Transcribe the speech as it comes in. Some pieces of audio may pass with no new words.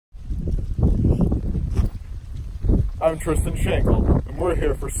I'm Tristan Shankle, and we're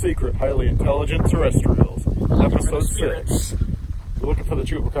here for Secret Highly Intelligent Terrestrials, Episode 6. We're looking for the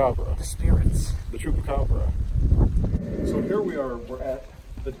Chupacabra. The spirits. The Chupacabra. So here we are, we're at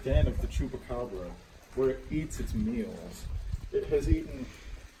the den of the Chupacabra, where it eats its meals. It has eaten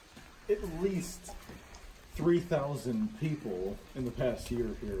at least 3,000 people in the past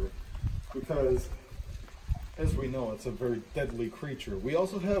year here, because, as we know, it's a very deadly creature. We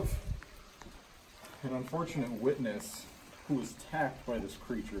also have an unfortunate witness who was attacked by this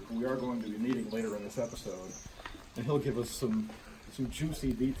creature, who we are going to be meeting later in this episode, and he'll give us some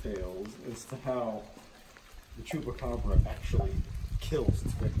juicy details as to how the Chupacabra actually kills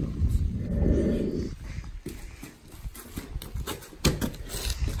its victims.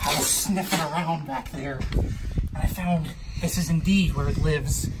 I was sniffing around back there, and I found this is indeed where it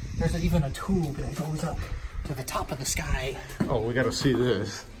lives. There's even a tube that goes up to the top of the sky. Oh, we gotta see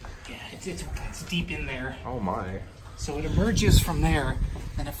this. Yeah, it's deep in there. Oh my. So it emerges from there,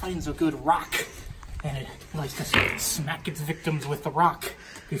 and it finds a good rock, and it likes to smack its victims with the rock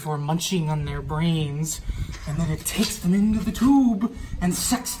before munching on their brains, and then it takes them into the tube and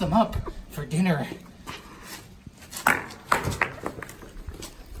sucks them up for dinner. I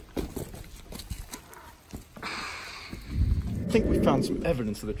think we found some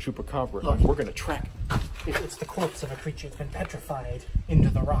evidence of the Chupacabra. Look. We're gonna track it. It's the corpse of a creature that's been petrified into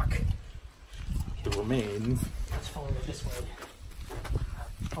the rock. The remains. Let's follow it this way.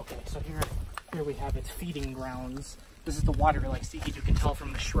 Okay, so here we have its feeding grounds. This is the water it likes to eat. You can tell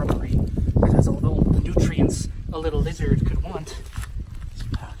from the shrubbery. It has all the nutrients a little lizard could want.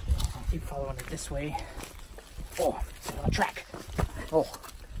 Okay, I'll keep following it this way. Oh, it's on a track. Oh,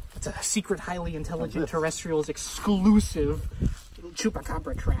 it's a secret, highly intelligent terrestrials exclusive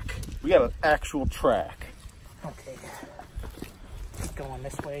Chupacabra track. We got an actual track. Okay, keep going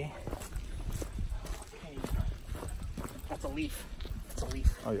this way. Okay, that's a leaf. That's a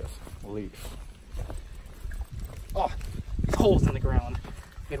leaf. Oh yes, leaf. Oh, these holes in the ground.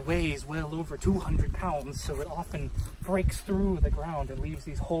 It weighs well over 200 pounds, so it often breaks through the ground and leaves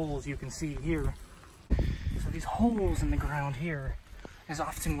these holes you can see here. So these holes in the ground here is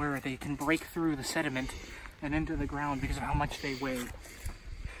often where they can break through the sediment and into the ground because of how much they weigh.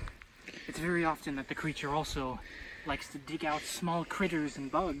 It's very often that the creature also likes to dig out small critters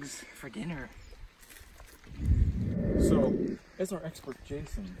and bugs for dinner. So, as our expert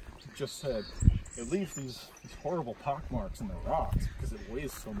Jason just said, it leaves these horrible pockmarks in the rocks because it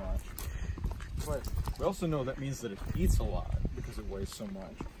weighs so much. But we also know that means that it eats a lot because it weighs so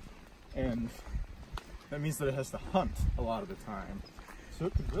much. And that means that it has to hunt a lot of the time. So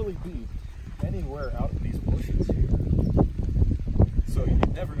it could really be anywhere out in these bushes here. So you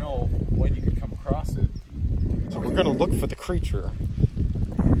never know when you could come across it. So we're going to look for the creature.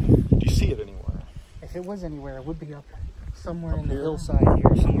 Do you see it anywhere? If it was anywhere, it would be up somewhere in the hillside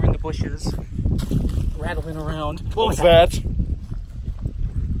here, somewhere in the bushes, rattling around. What was that?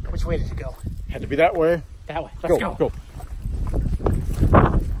 Which way did it go? Had to be that way. That way. Let's go. Go.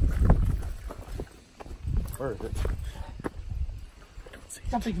 Where is it?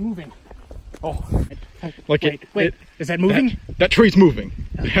 Something's moving. Oh, like wait. Is that moving? That tree's moving.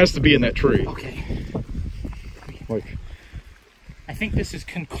 It has to be in that tree. Okay. Like, I think this is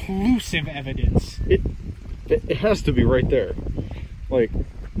conclusive evidence. It has to be right there. Like,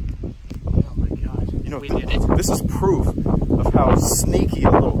 oh my god. You know, we did it. This is proof of how sneaky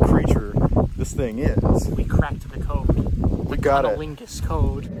a little creature this thing is. We cracked the code. We got it. Lingus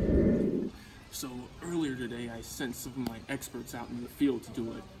code. So earlier today, I sent some of my experts out in the field to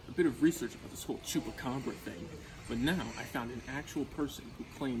do a bit of research about this whole Chupacabra thing. But now I found an actual person who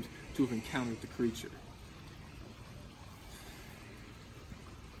claimed to have encountered the creature.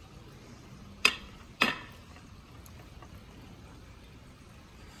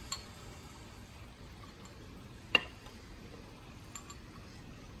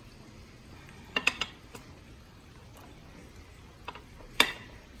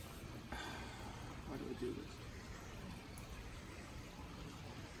 Why do I do this?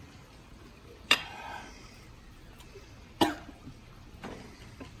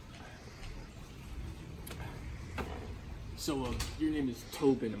 So, your name is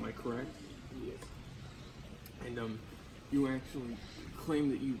Tobin, am I correct? Yes. And, you actually claim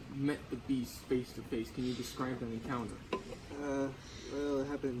that you met the beast face to face. Can you describe that encounter? Well, it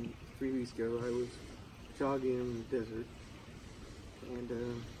happened 3 weeks ago. I was jogging in the desert,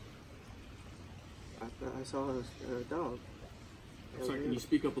 and, I saw a dog. Sorry, can you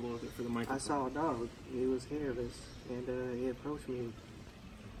speak up a little bit for the microphone? I saw a dog. He was hairless, and he approached me,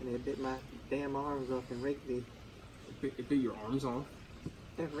 and it bit my damn arms off and raped me. It bit your arms off?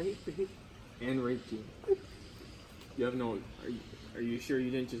 It raped me. And raped you. You have no. Are you sure you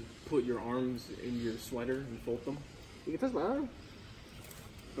didn't just put your arms in your sweater and fold them? You can touch my arm.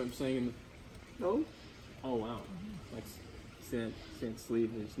 But I'm saying in the. No. Oh wow. Like stand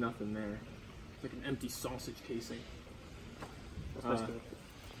sleeve. There's nothing there. It's like an empty sausage casing. That's messed up.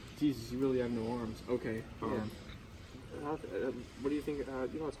 Jesus, you really have no arms. Okay. Yeah. What do you think?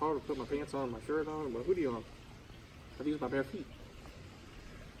 You know, it's hard to put my pants on, my shirt on, my hoodie on. I've used my bare feet.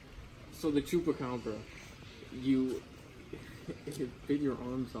 So the Chupacabra, you bit your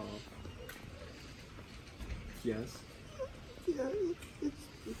arms off. Yes. Yeah,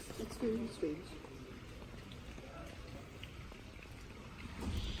 it's very strange.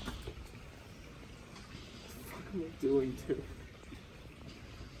 What am I doing to?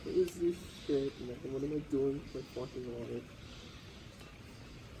 What is this shit, man? What am I doing with my fucking life?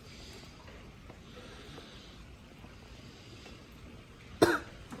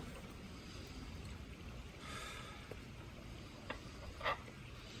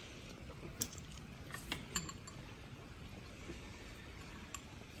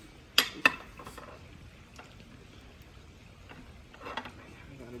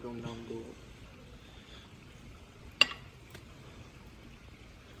 I gotta go numb.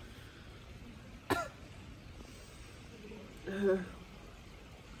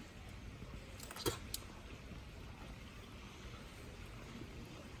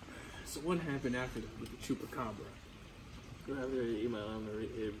 So what happened after that with the Chupacabra? You have to email him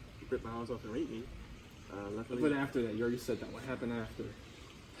to rip my arms off and rape me. Luckily, But after that, you already said that. What happened after?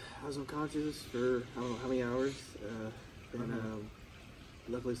 I was unconscious for I don't know how many hours.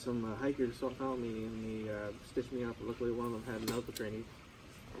 Luckily, some hikers found me and they stitched me up. Luckily, one of them had medical training.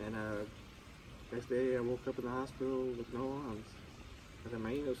 And next day, I woke up in the hospital with no arms. And then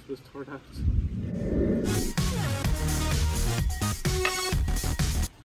my anus was torn out.